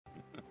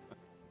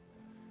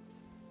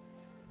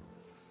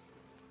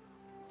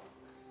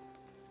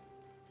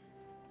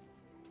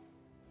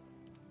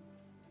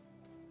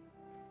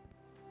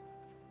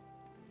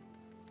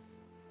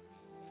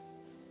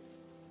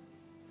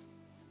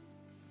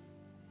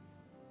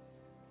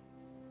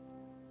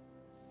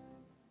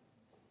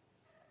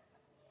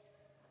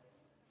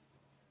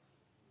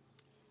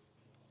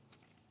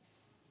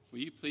Will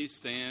you please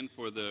stand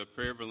for the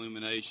prayer of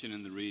illumination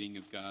and the reading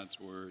of God's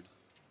Word?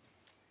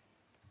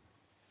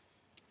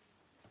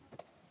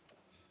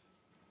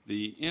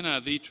 The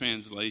NIV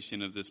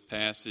translation of this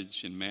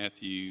passage in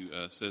Matthew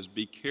says,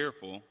 "Be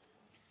careful,"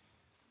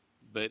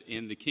 but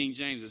in the King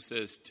James it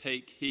says,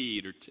 "Take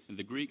heed," or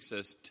the Greek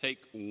says,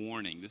 "Take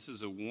warning." This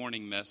is a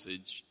warning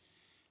message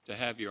to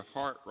have your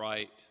heart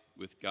right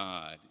with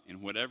God,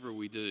 and whatever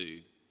we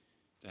do,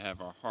 to have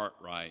our heart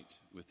right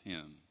with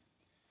Him.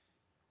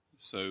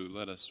 So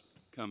let us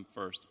come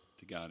first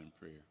to God in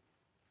prayer.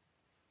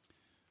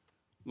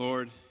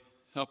 Lord,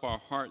 help our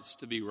hearts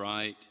to be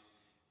right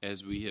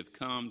as we have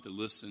come to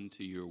listen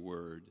to your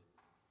word.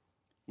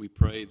 We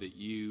pray that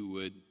you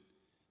would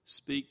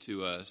speak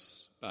to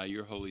us by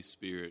your Holy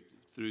Spirit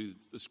through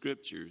the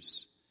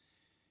scriptures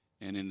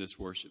and in this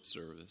worship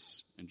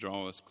service, and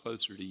draw us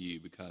closer to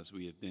you because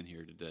we have been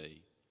here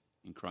today.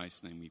 In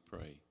Christ's name we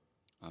pray.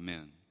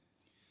 Amen.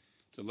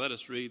 So let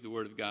us read the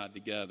Word of God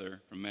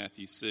together from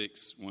Matthew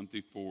 6, 1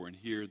 through 4, and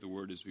hear the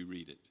Word as we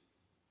read it.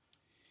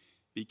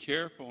 "Be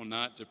careful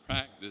not to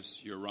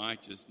practice your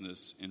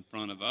righteousness in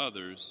front of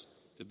others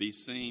to be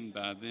seen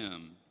by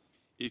them.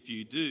 If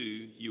you do,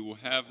 you will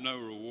have no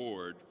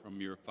reward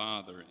from your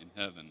Father in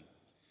heaven.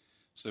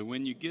 So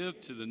when you give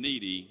to the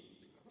needy,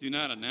 do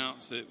not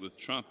announce it with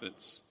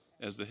trumpets,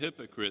 as the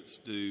hypocrites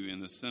do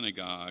in the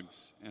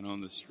synagogues and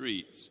on the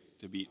streets,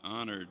 to be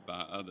honored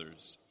by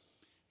others.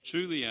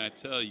 Truly I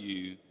tell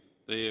you,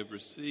 they have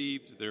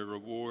received their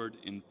reward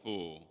in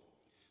full.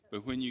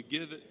 But when you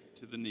give it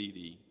to the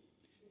needy,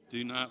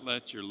 do not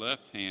let your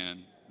left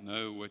hand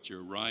know what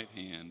your right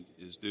hand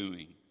is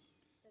doing,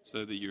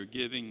 so that your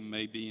giving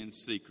may be in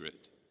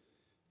secret.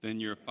 Then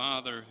your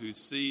Father who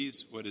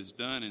sees what is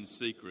done in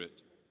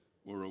secret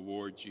will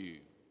reward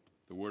you."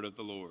 The word of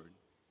the Lord.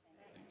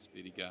 Thanks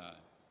be to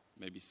God. You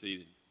may be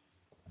seated.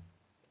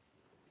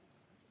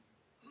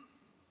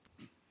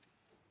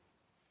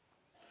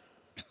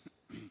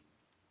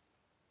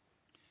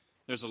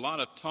 There's a lot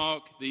of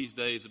talk these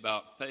days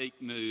about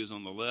fake news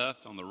on the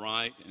left, on the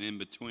right, and in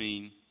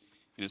between,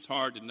 and it's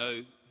hard to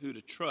know who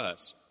to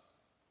trust.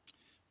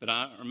 But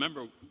I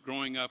remember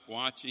growing up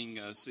watching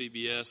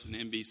CBS and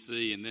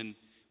NBC, and then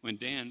when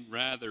Dan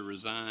Rather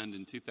resigned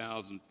in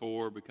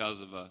 2004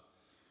 because of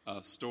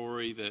a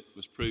story that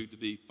was proved to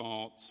be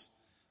false,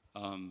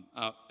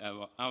 I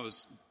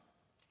was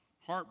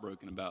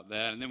heartbroken about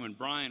that. And then when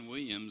Brian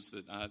Williams,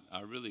 that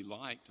I really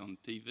liked on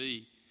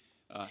TV,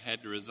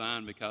 had to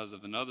resign because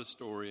of another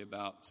story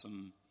about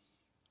some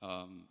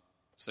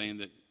saying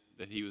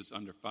that he was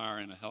under fire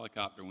in a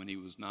helicopter when he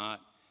was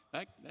not.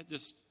 That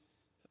just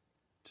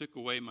took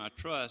away my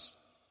trust.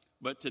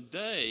 But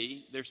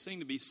today, there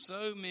seem to be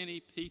so many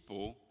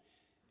people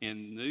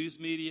in news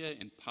media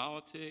and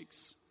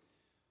politics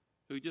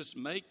who just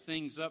make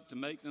things up to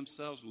make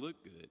themselves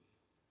look good.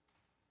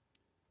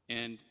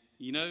 And,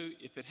 you know,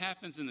 if it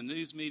happens in the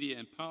news media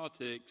and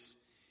politics,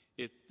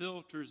 it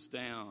filters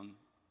down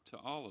to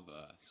all of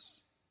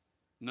us.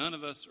 None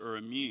of us are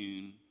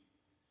immune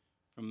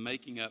from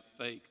making up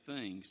fake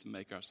things to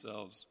make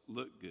ourselves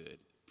look good.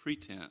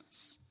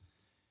 Pretense.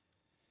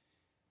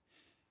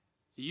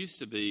 It used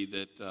to be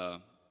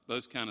that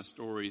those kind of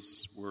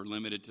stories were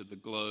limited to the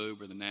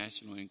Globe or the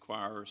National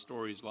Enquirer,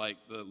 stories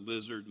like the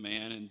lizard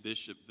man in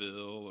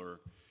Bishopville or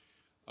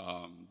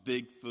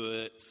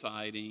Bigfoot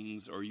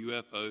sightings or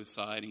UFO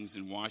sightings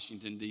in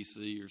Washington,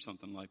 D.C. or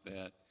something like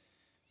that.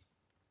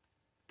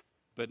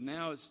 But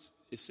now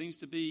it seems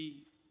to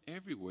be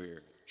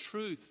everywhere.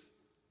 Truth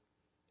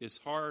is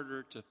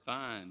harder to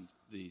find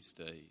these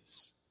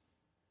days.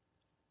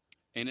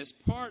 And it's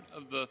part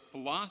of the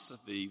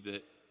philosophy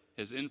that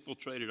has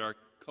infiltrated our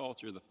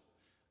culture, the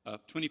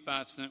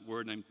 25-cent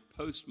word named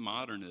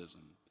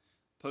postmodernism.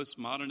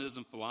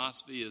 Postmodernism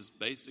philosophy is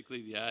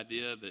basically the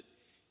idea that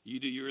you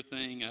do your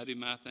thing, I do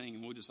my thing,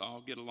 and we'll just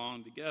all get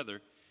along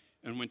together.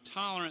 And when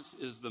tolerance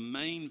is the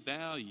main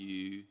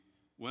value,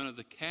 one of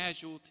the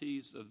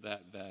casualties of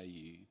that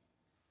value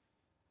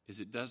is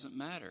it doesn't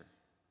matter.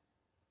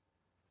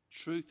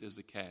 Truth is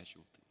a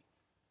casualty.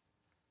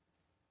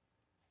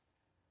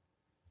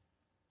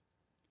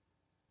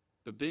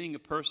 But being a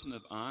person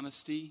of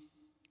honesty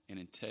and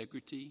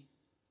integrity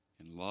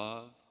and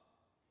love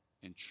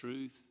and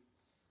truth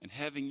and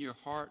having your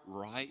heart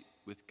right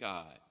with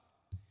God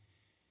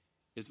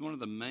is one of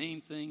the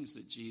main things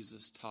that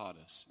Jesus taught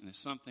us, and it's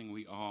something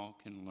we all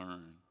can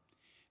learn.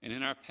 And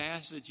in our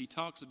passage, he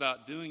talks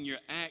about doing your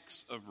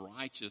acts of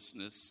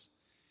righteousness,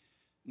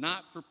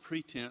 not for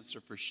pretense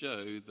or for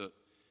show. The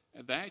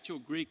actual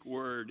Greek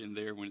word in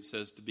there, when it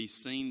says to be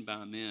seen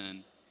by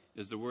men,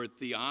 is the word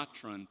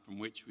theatron, from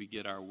which we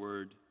get our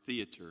word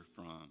theater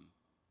from.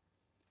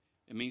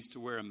 It means to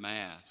wear a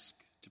mask,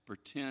 to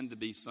pretend to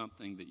be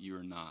something that you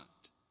are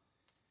not.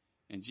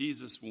 And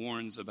Jesus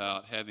warns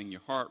about having your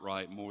heart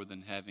right more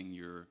than having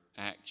your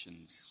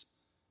actions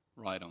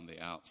right on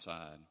the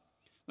outside.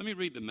 Let me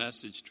read the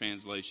Message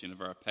translation of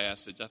our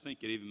passage. I think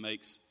it even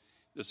makes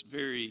this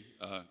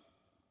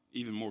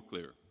even more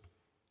clear.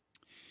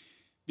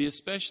 Be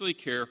especially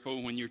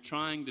careful when you're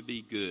trying to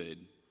be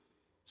good.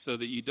 so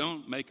that you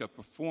don't make a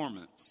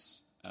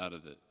performance out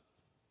of it.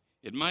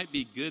 It might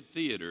be good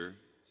theater,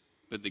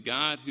 but the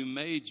God who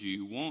made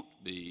you won't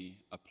be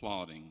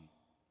applauding.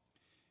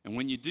 And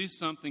when you do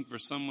something for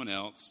someone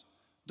else,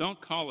 don't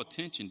call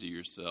attention to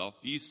yourself.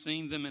 You've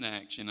seen them in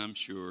action, I'm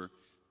sure.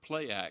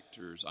 Play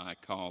actors, I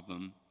call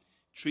them,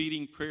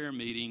 treating prayer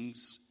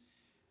meetings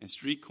and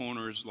street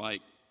corners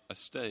like a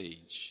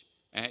stage,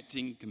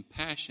 acting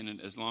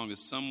compassionate as long as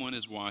someone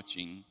is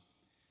watching,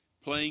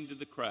 playing to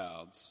the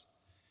crowds.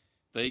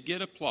 They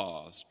get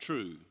applause,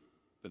 true,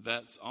 but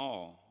that's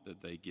all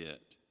that they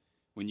get.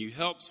 When you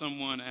help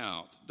someone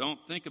out, don't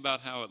think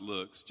about how it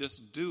looks.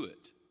 Just do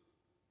it,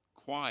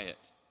 quiet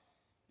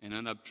and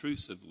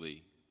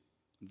unobtrusively.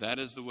 That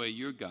is the way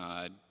your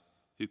God,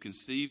 who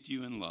conceived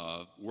you in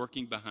love,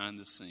 working behind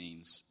the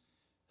scenes,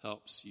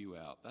 helps you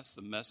out. That's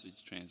the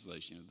Message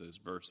translation of those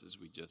verses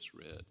we just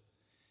read.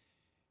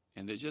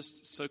 And they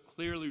just so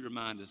clearly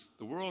remind us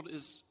the world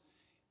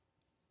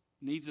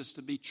needs us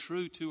to be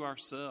true to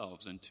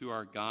ourselves and to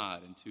our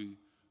God and to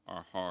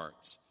our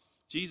hearts.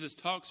 Jesus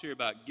talks here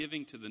about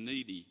giving to the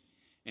needy,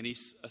 and he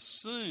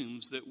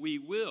assumes that we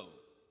will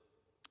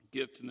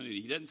give to the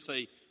needy. He doesn't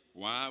say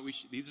why we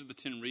should. These are the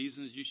 10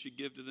 reasons you should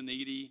give to the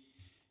needy.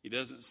 He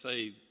doesn't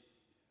say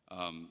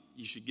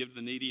you should give to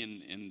the needy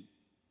in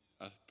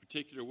a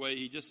particular way.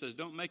 He just says,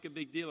 don't make a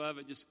big deal of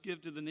it. Just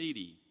give to the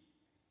needy.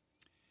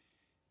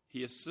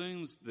 He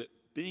assumes that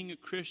being a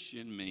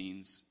Christian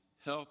means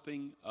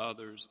helping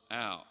others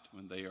out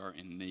when they are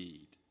in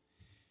need.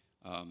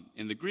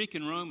 In the Greek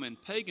and Roman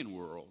pagan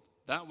world,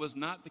 that was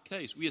not the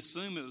case. We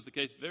assume it was the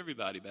case of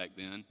everybody back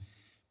then.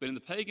 But in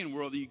the pagan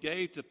world, you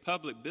gave to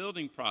public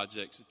building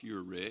projects if you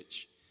were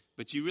rich,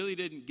 but you really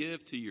didn't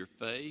give to your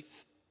faith,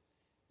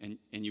 and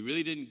you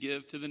really didn't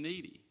give to the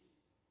needy,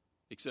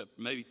 except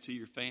maybe to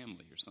your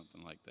family or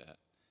something like that.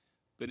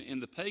 But in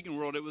the pagan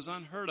world, it was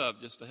unheard of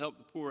just to help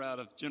the poor out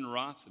of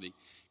generosity.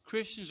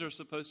 Christians are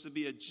supposed to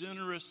be a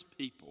generous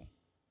people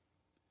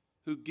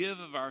who give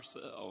of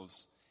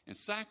ourselves and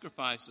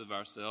sacrifice of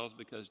ourselves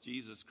because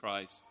Jesus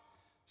Christ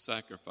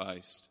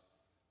sacrificed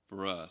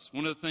for us.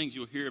 One of the things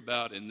you'll hear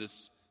about in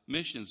this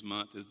Missions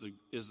Month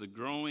is the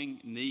growing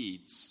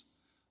needs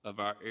of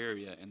our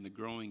area and the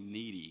growing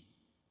needy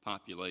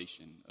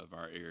population of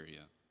our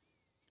area.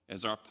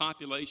 As our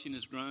population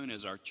has grown,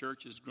 as our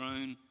church has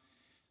grown,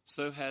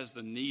 so has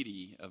the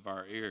needy of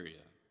our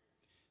area.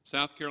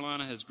 South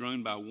Carolina has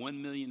grown by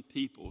 1 million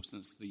people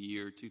since the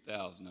year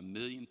 2000. 1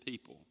 million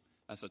people.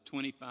 That's a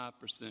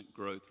 25%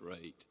 growth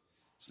rate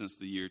since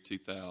the year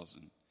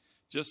 2000.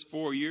 Just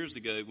 4 years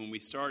ago, when we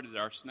started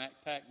our snack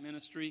pack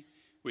ministry,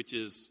 which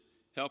is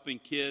helping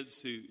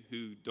kids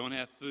who don't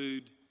have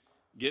food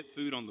get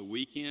food on the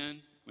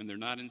weekend when they're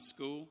not in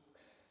school,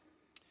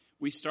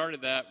 we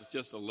started that with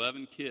just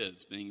 11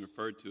 kids being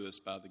referred to us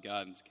by the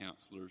guidance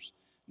counselors.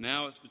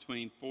 Now it's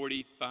between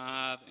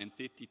 45 and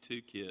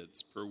 52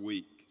 kids per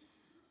week.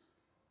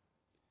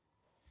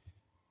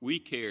 We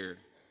Care,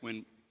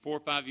 when 4 or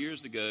 5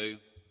 years ago,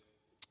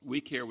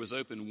 We Care was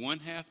open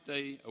 1/2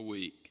 day a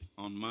week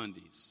on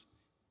Mondays.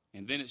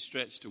 And then it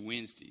stretched to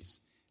Wednesdays.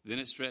 Then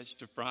it stretched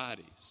to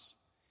Fridays.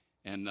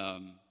 And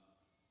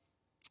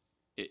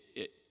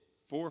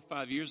 4 or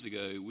 5 years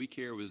ago, We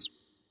Care was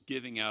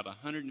giving out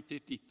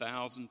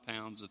 150,000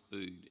 pounds of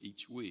food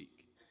each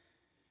week.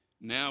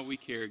 Now We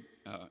Care,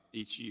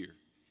 each year.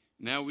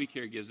 Now We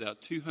Care gives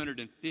out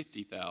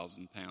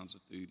 250,000 pounds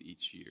of food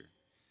each year.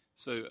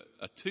 So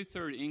a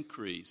 2/3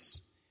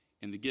 increase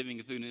in the giving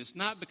of food. And it's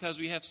not because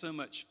we have so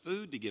much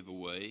food to give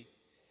away.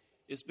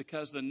 It's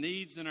because the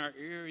needs in our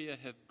area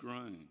have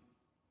grown.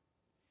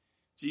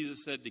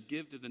 Jesus said to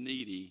give to the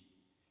needy,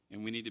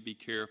 and we need to be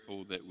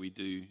careful that we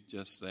do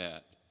just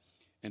that.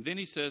 And then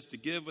he says to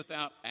give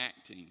without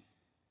acting.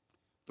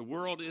 The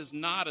world is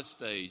not a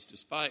stage,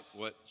 despite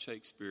what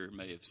Shakespeare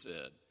may have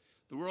said.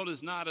 The world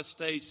is not a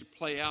stage to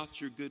play out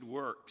your good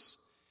works.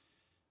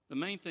 The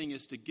main thing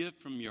is to give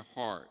from your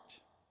heart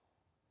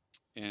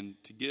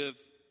and to give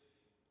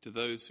to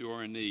those who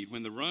are in need.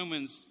 When the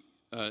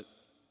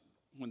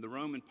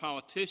Roman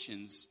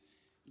politicians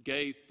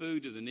gave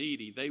food to the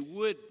needy, they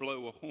would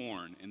blow a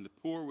horn, and the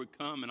poor would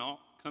come and all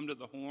come to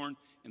the horn,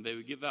 and they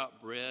would give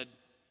out bread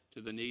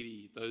to the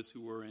needy, those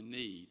who were in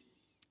need.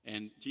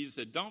 And Jesus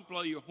said, don't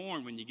blow your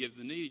horn when you give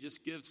the needy,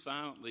 just give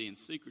silently and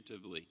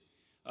secretively.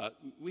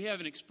 We have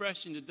an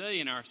expression today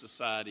in our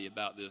society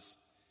about this.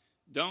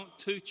 Don't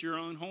toot your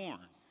own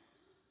horn.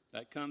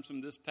 That comes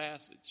from this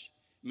passage.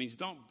 It means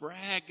don't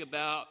brag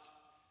about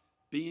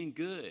being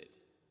good.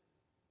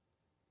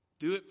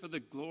 Do it for the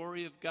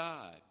glory of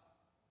God.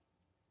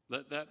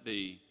 Let that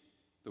be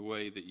the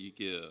way that you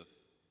give.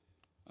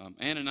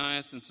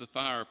 Ananias and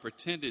Sapphira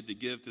pretended to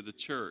give to the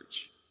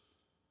church,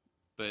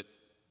 but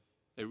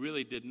they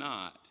really did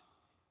not.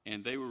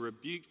 And they were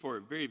rebuked for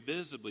it very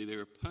visibly. They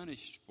were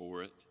punished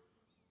for it.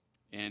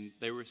 And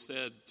they were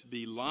said to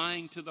be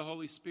lying to the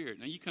Holy Spirit.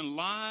 Now, you can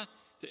lie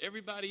to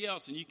everybody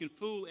else, and you can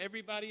fool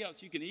everybody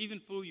else. You can even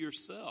fool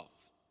yourself.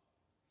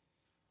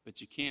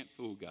 But you can't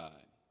fool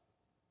God.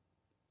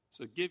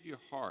 So give your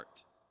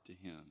heart to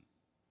him.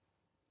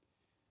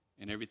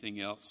 and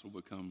everything else will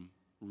become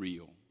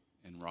real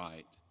and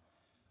right.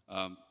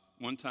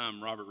 One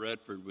time, Robert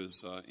Redford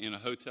was in a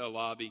hotel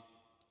lobby.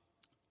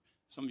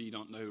 Some of you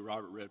don't know who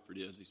Robert Redford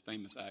is. He's a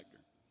famous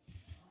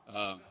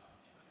actor.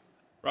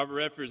 Robert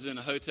Redford's in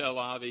a hotel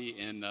lobby,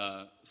 and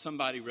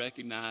somebody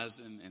recognized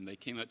him, and they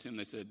came up to him and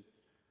they said,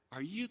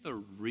 "Are you the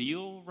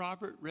real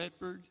Robert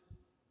Redford?"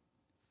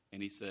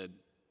 And he said,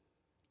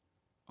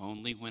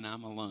 "Only when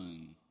I'm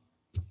alone."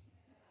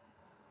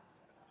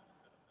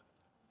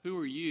 Who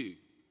are you?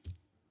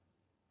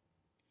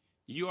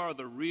 You are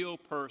the real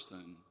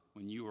person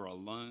when you are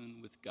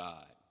alone with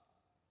God,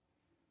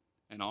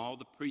 and all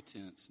the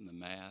pretense and the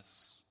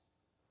masks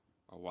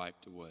are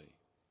wiped away.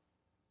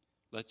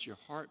 Let your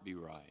heart be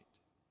right,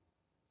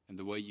 and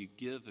the way you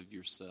give of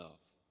yourself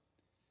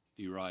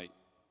be right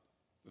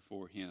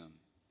before Him.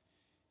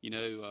 You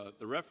know,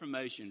 the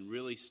Reformation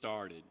really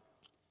started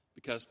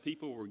because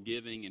people were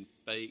giving in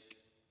fake,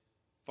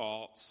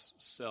 false,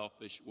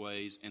 selfish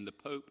ways, and the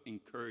Pope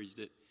encouraged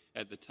it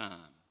at the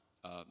time.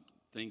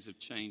 Things have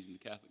changed in the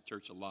Catholic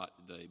Church a lot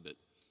today, but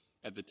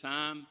at the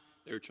time,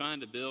 they were trying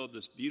to build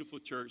this beautiful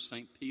church,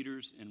 St.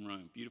 Peter's in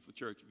Rome. Beautiful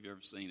church, if you've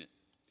ever seen it.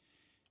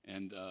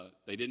 And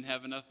they didn't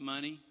have enough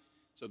money,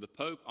 so the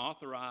Pope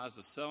authorized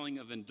the selling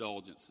of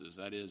indulgences.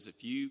 That is,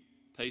 if you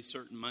pay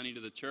certain money to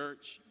the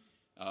church,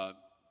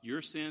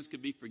 your sins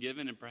could be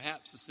forgiven, and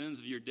perhaps the sins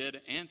of your dead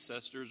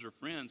ancestors or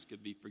friends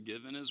could be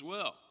forgiven as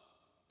well.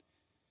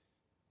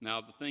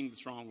 Now, the thing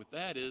that's wrong with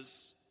that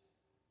is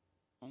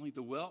only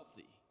the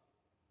wealthy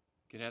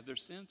could have their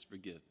sins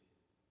forgiven.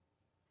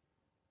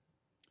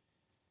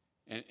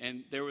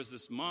 And there was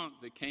this monk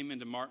that came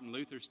into Martin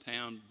Luther's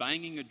town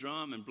banging a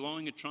drum and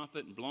blowing a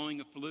trumpet and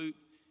blowing a flute,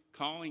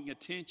 calling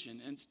attention,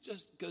 and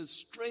just goes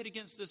straight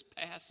against this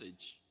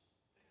passage.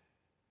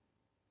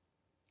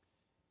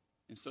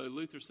 And so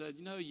Luther said,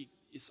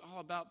 it's all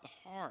about the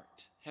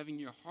heart, having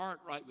your heart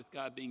right with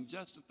God, being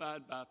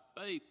justified by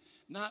faith,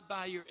 not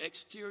by your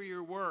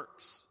exterior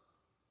works.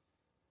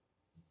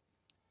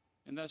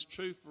 And that's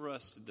true for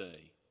us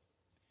today.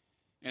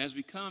 And as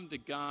we come to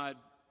God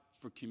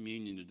for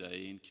communion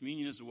today, and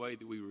communion is a way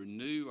that we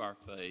renew our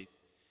faith,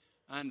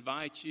 I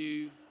invite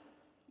you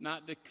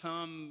not to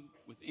come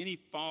with any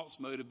false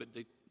motive, but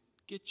to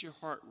get your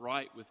heart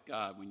right with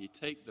God. When you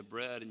take the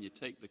bread and you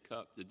take the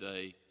cup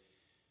today,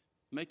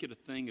 make it a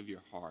thing of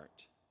your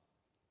heart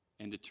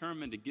and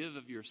determine to give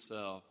of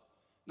yourself,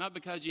 not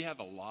because you have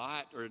a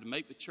lot or to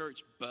make the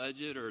church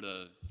budget or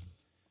to,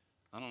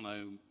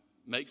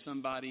 make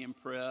somebody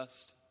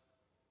impressed,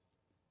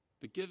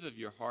 but give of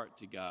your heart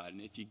to God.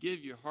 And if you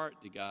give your heart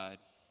to God,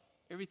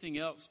 everything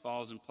else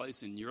falls in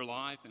place in your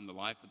life, in the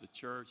life of the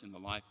church, in the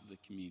life of the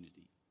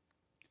community.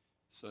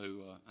 So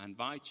I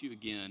invite you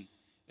again,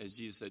 as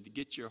Jesus said, to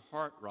get your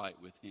heart right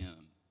with Him,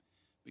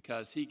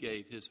 because He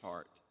gave His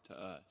heart to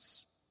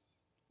us.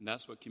 And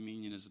that's what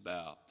communion is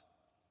about.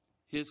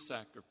 His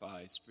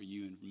sacrifice for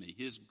you and for me,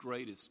 His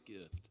greatest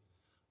gift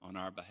on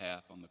our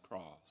behalf on the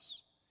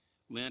cross.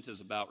 Lent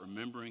is about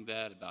remembering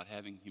that, about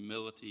having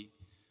humility,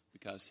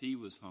 because He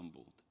was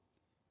humbled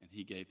and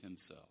He gave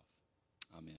Himself. Amen.